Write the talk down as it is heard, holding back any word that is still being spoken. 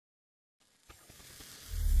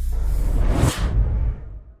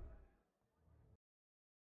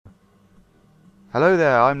Hello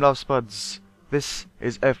there, I'm Love Spuds. This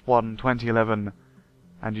is F1 2011,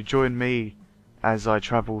 and you join me as I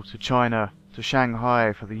travel to China, to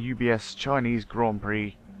Shanghai for the UBS Chinese Grand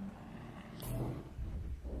Prix.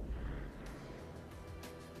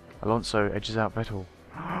 Alonso edges out Vettel.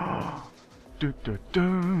 Do, do,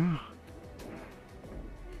 do.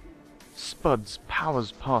 Spuds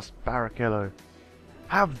powers past Barrichello.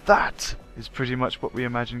 Have that! Is pretty much what we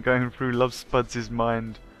imagine going through Love Spuds'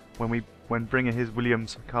 mind when bringing his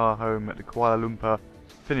Williams car home at the Kuala Lumpur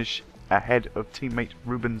finish ahead of teammate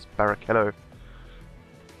Rubens Barrichello.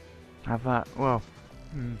 Have that? Well,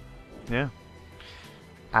 yeah.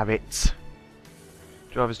 Have it.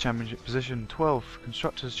 Drivers' Championship position 12th,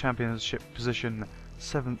 Constructors' Championship position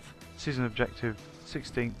 7th, season objective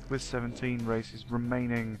 16th with 17 races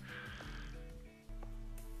remaining.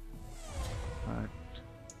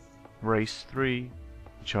 Race 3,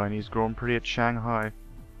 Chinese Grand Prix at Shanghai.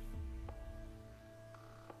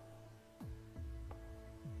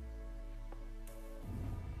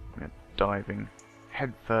 We're diving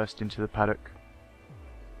headfirst into the paddock.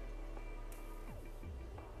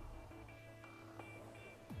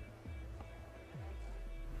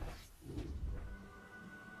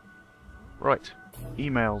 Right,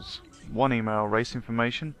 emails. One email, race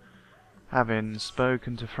information. Having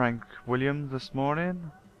spoken to Frank Williams this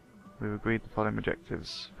morning, we've agreed the following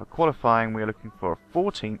objectives. For qualifying, we are looking for a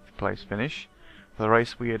 14th place finish. For the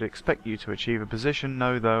race, we would expect you to achieve a position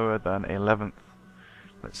no lower than 11th.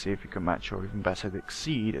 Let's see if you can match or even better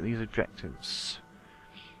exceed these objectives.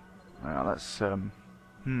 Now that's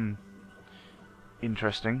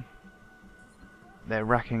interesting. They're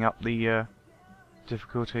racking up the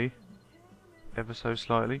difficulty ever so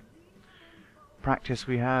slightly. Practice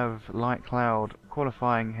we have light cloud,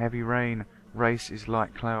 qualifying heavy rain, race is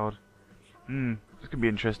light cloud. This could be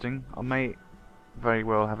interesting. I may very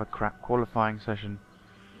well have a crap qualifying session.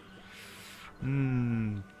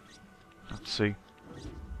 Let's see.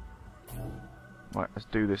 Right, let's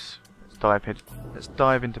do this. Let's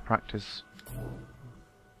dive into practice.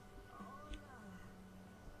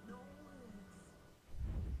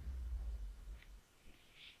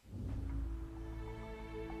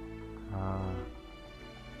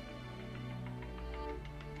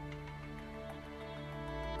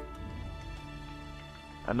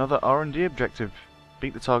 Another R&D objective.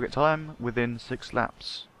 Beat the target time within 6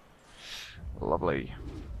 laps. Lovely.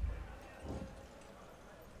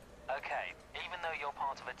 Okay, even though you're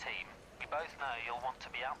part of a team, we both know you'll want to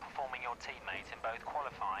be outperforming your teammate in both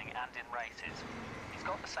qualifying and in races. He's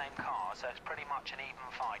got the same car, so it's pretty much an even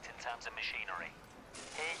fight in terms of machinery.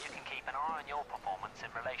 Here you can keep an eye on your performance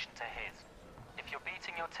in relation to his. If you're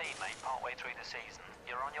beating your teammate partway through the season,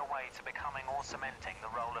 you're on your way to becoming or cementing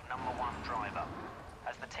the role of #1 driver.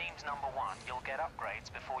 As the team's #1, you'll get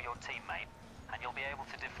upgrades before your teammate, and you'll be able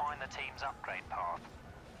to define the team's upgrade path.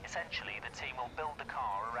 Essentially, the team will build the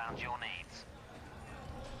car around your needs.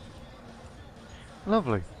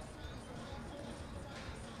 Lovely.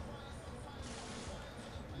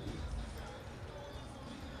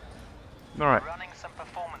 Alright. Running some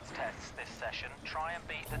performance tests this session, try and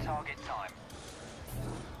beat the target time.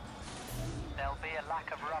 There'll be a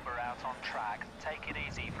lack of rubber out on track, take it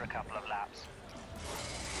easy for a couple of laps.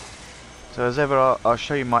 So as ever, I'll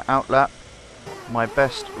show you my out lap, my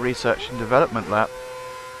best research and development lap,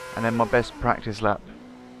 and then my best practice lap.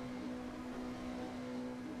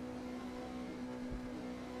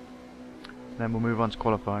 Then we'll move on to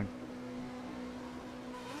qualifying.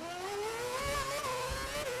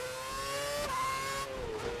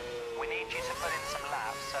 We need you to put in some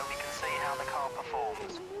laps so we can see how the car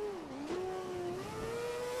performs.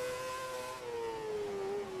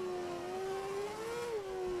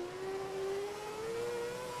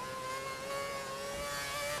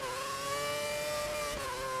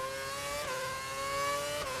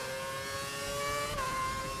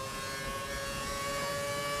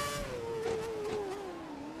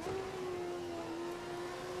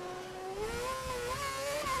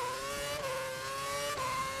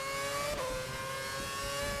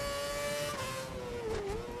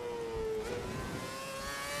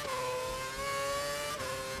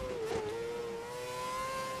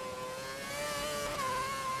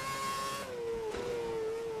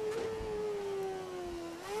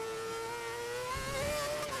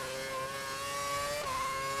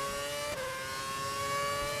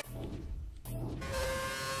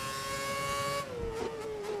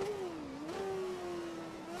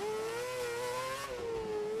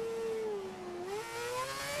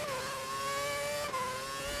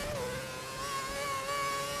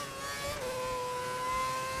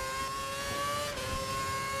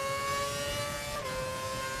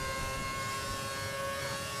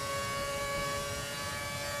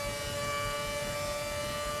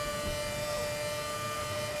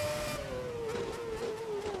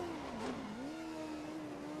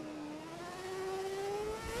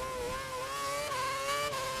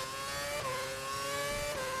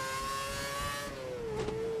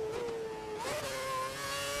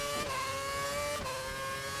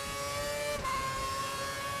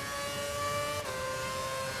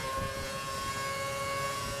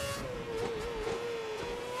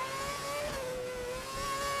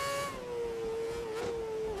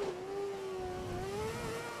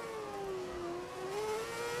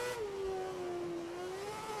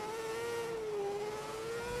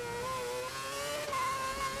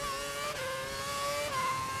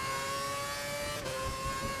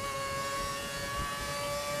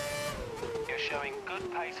 showing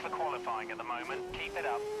good pace for qualifying at the moment. Keep it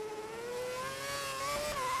up.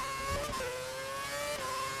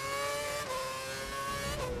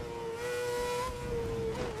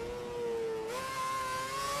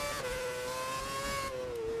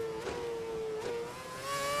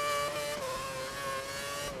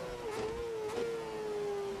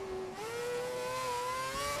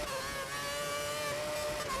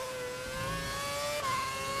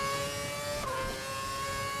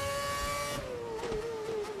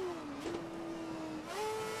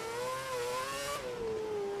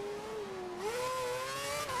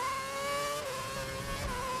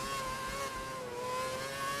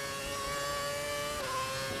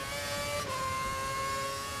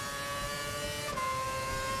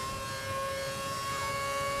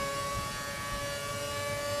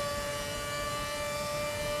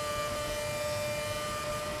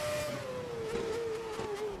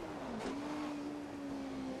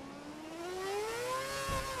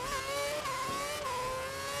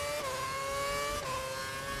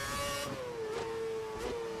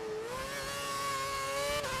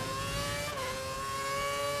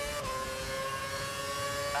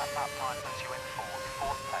 That lap time puts you in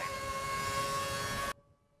fourth place.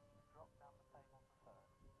 Drop down the table to third.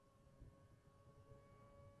 Your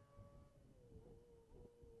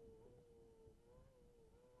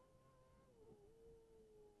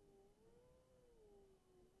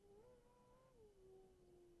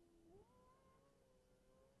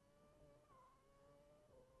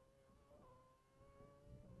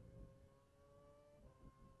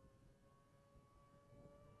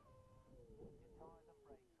tyres and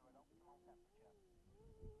brakes are at optimal temperature.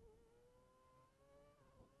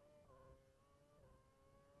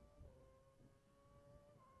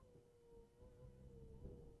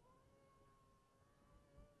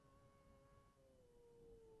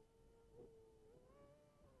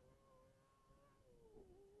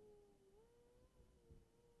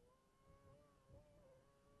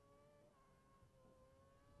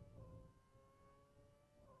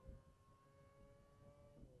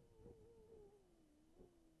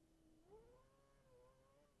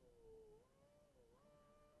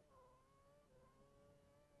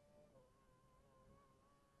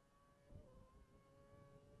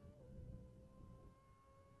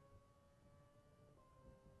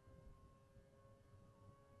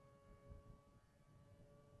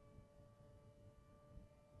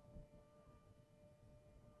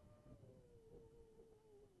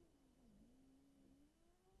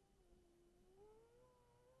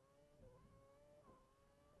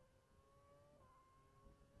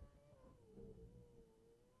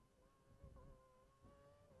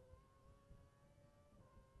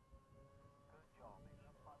 Good job.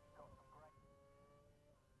 It looks like you've got some great...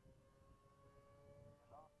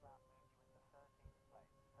 Your last lap moves you into 13th place.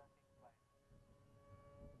 13th place.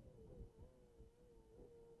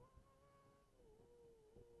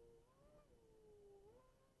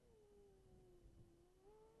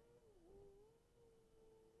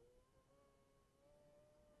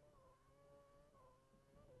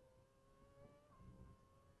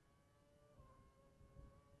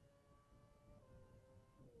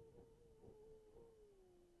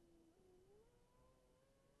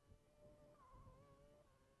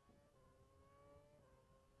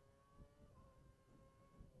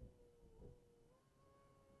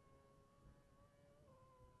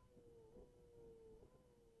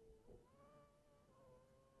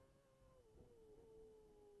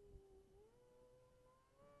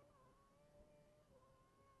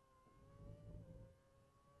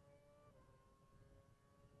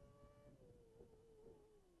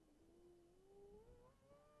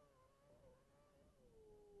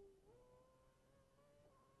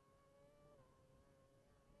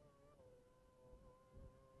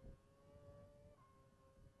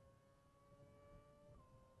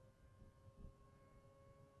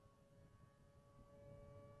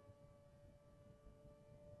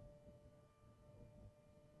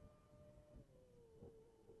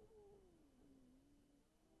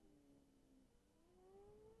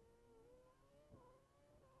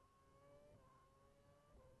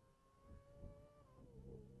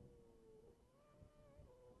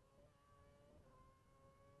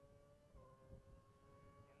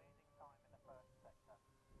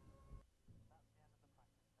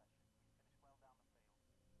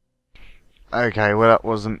 Okay, well that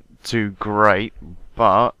wasn't too great,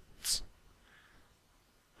 but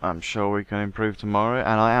I'm sure we can improve tomorrow,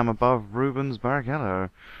 and I am above Rubens Barrichello.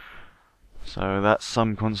 So that's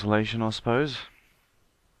some consolation, I suppose.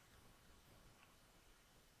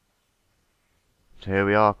 So here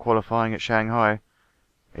we are, qualifying at Shanghai.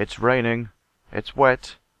 It's raining, it's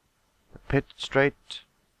wet, the pit straight.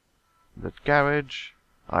 The garage.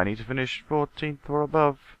 I need to finish 14th or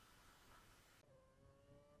above.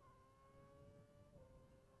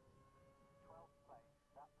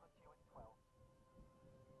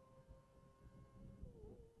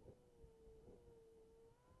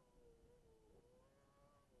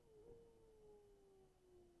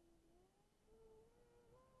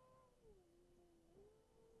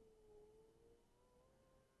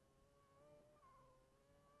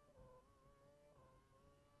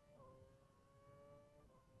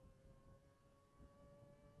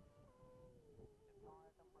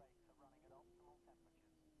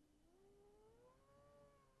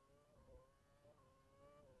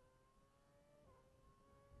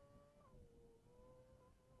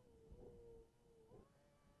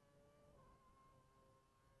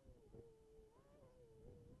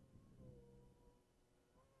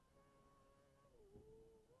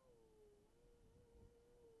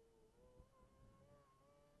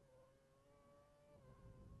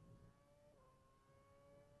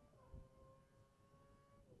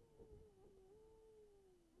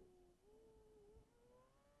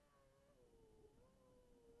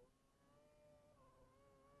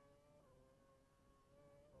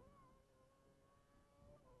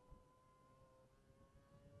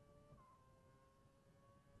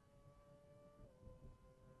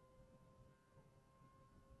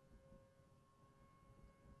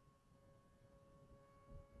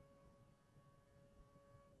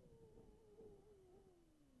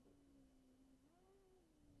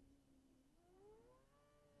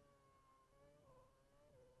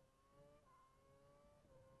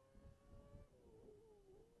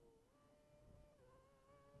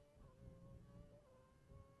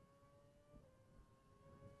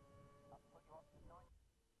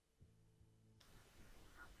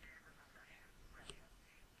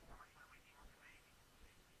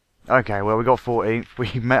 Okay, well we got 14th.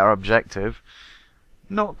 We met our objective.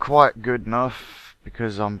 Not quite good enough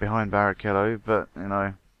because I'm behind Barrichello, but you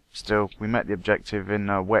know, still we met the objective in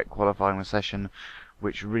a wet qualifying session,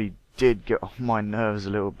 which really did get on my nerves a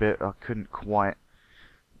little bit. I couldn't quite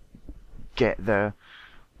get there,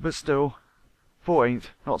 but still, 14th,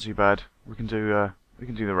 not too bad. We can do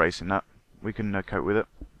the race in that. We can cope with it,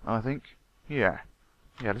 I think. Yeah,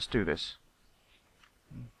 let's do this.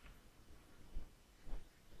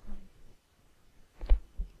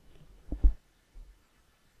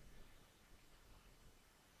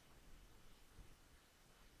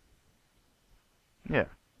 Yeah,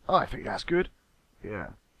 I think that's good.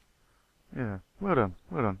 Yeah, well done,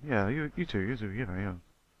 well done. Yeah, you too, yeah,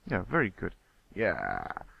 yeah, very good. Yeah,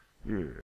 yeah.